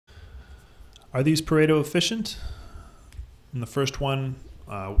Are these Pareto efficient? In the first one,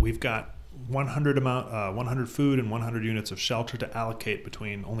 we've got 100 food and 100 units of shelter to allocate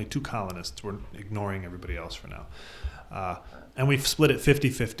between only 2 colonists. We're ignoring everybody else for now. And we've split it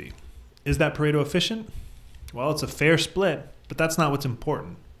 50-50. Is that Pareto efficient? Well, it's a fair split, but that's not what's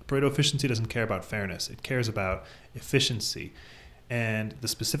important. Pareto efficiency doesn't care about fairness. It cares about efficiency. And the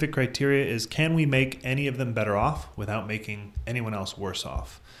specific criteria is, can we make any of them better off without making anyone else worse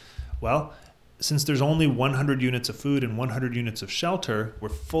off? Well, since there's only 100 units of food and 100 units of shelter, we're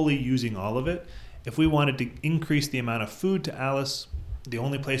fully using all of it. If we wanted to increase the amount of food to Alice, the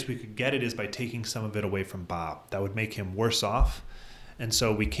only place we could get it is by taking some of it away from Bob. That would make him worse off. And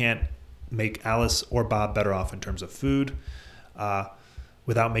so we can't make Alice or Bob better off in terms of food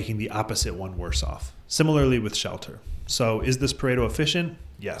without making the opposite one worse off. Similarly with shelter. So is this Pareto efficient?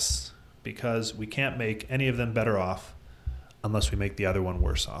 Yes, because we can't make any of them better off unless we make the other one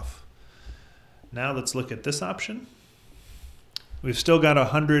worse off. Now let's look at this option. We've still got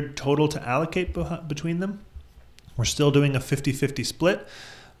 100 total to allocate between them. We're still doing a 50-50 split,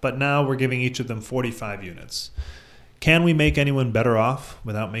 but now we're giving each of them 45 units. Can we make anyone better off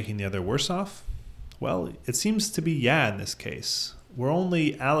without making the other worse off? Well, it seems to be yeah in this case. We're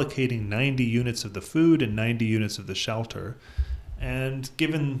only allocating 90 units of the food and 90 units of the shelter. And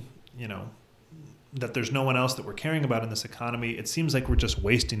given, that there's no one else that we're caring about in this economy, it seems like we're just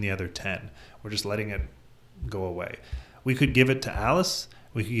wasting the other 10. We're just letting it go away. We could give it to Alice,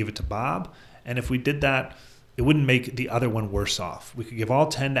 we could give it to Bob, and if we did that, it wouldn't make the other one worse off. We could give all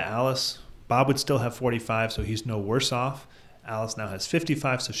 10 to Alice. Bob would still have 45, so he's no worse off. Alice now has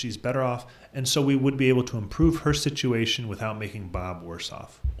 55, so she's better off. And so we would be able to improve her situation without making Bob worse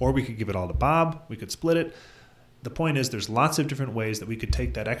off. Or we could give it all to Bob. We could split it. The point is there's lots of different ways that we could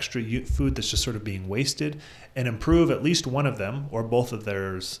take that extra food that's just sort of being wasted and improve at least one of them or both of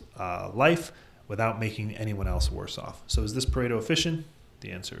theirs life without making anyone else worse off. So is this Pareto efficient?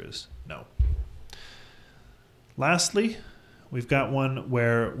 The answer is no. Lastly, we've got one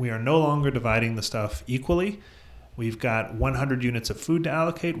where we are no longer dividing the stuff equally. We've got 100 units of food to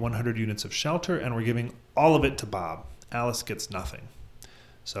allocate, 100 units of shelter, and we're giving all of it to Bob. Alice gets nothing.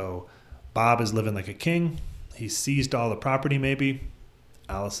 So Bob is living like a king. He's seized all the property maybe.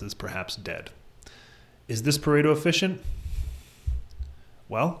 Alice is perhaps dead. Is this Pareto efficient?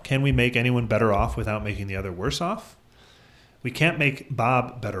 Well, can we make anyone better off without making the other worse off? We can't make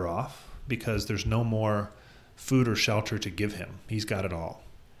Bob better off because there's no more food or shelter to give him. He's got it all.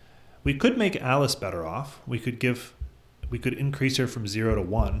 We could make Alice better off. We could increase her from 0 to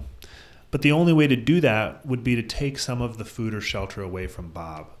 1. But the only way to do that would be to take some of the food or shelter away from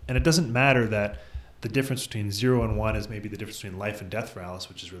Bob. And it doesn't matter that the difference between 0 and 1 is maybe the difference between life and death for Alice,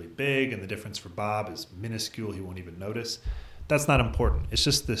 which is really big, and the difference for Bob is minuscule. He won't even notice. That's not important. It's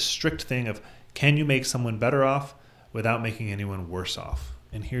just this strict thing of, can you make someone better off without making anyone worse off?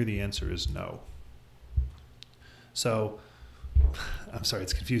 And here the answer is no. So, I'm sorry,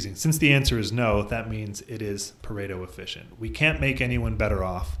 it's confusing. Since the answer is no, that means it is Pareto efficient. We can't make anyone better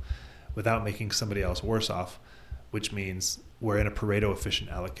off without making somebody else worse off, which means we're in a Pareto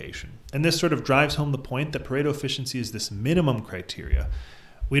efficient allocation. And this sort of drives home the point that Pareto efficiency is this minimum criteria.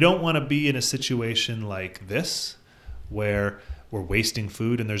 We don't want to be in a situation like this where we're wasting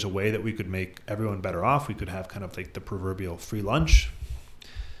food and there's a way that we could make everyone better off. We could have kind of like the proverbial free lunch.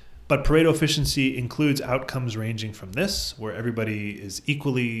 But Pareto efficiency includes outcomes ranging from this, where everybody is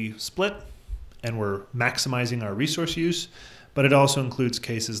equally split and we're maximizing our resource use. But it also includes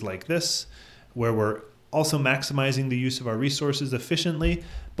cases like this, where we're also maximizing the use of our resources efficiently,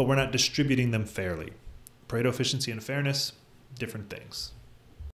 but we're not distributing them fairly. Pareto efficiency and fairness, different things.